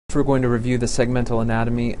We're going to review the segmental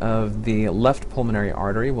anatomy of the left pulmonary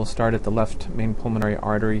artery. We'll start at the left main pulmonary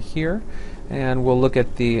artery here, and we'll look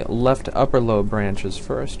at the left upper lobe branches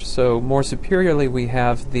first. So more superiorly, we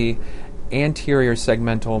have the anterior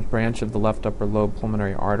segmental branch of the left upper lobe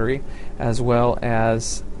pulmonary artery, as well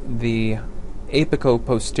as the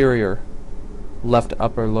apico-posterior left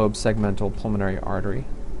upper lobe segmental pulmonary artery.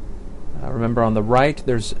 Remember, on the right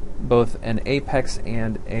there's both an apex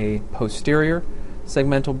and a posterior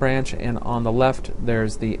segmental branch, and on the left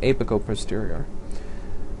there's the apico-posterior.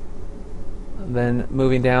 Then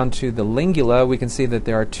moving down to the lingula, we can see that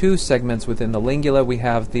there are two segments within the lingula. We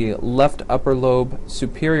have the left upper lobe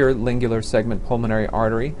superior lingular segment pulmonary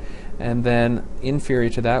artery, and then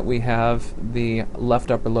inferior to that we have the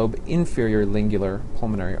left upper lobe inferior lingular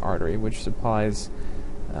pulmonary artery, which supplies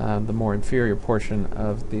the more inferior portion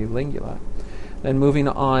of the lingula. Then moving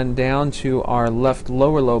on down to our left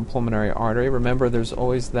lower lobe pulmonary artery, remember there's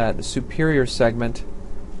always that superior segment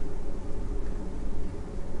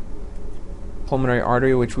pulmonary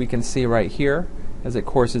artery, which we can see right here as it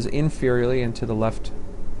courses inferiorly into the left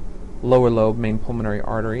lower lobe main pulmonary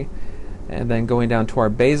artery. And then going down to our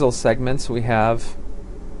basal segments, we have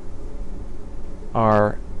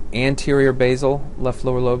our anterior basal left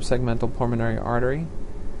lower lobe segmental pulmonary artery,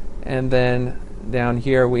 and then down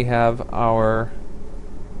here we have our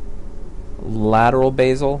lateral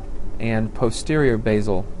basal and posterior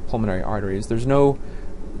basal pulmonary arteries. There's no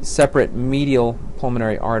separate medial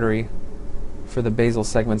pulmonary artery for the basal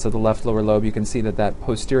segments of the left lower lobe. You can see that that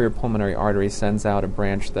posterior pulmonary artery sends out a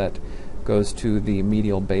branch that goes to the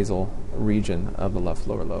medial basal region of the left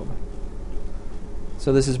lower lobe.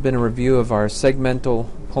 So this has been a review of our segmental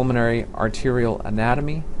pulmonary arterial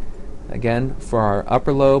anatomy. Again, for our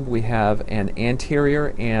upper lobe, we have an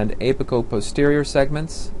anterior and apico-posterior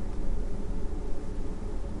segments.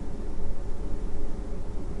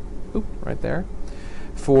 Right there.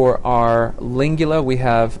 For our lingula, we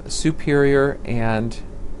have superior and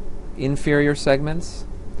inferior segments.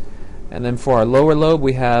 And then for our lower lobe,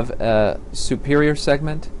 we have a superior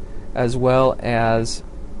segment, as well as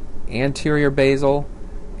anterior basal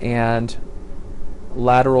and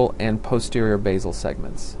lateral and posterior basal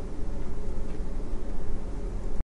segments.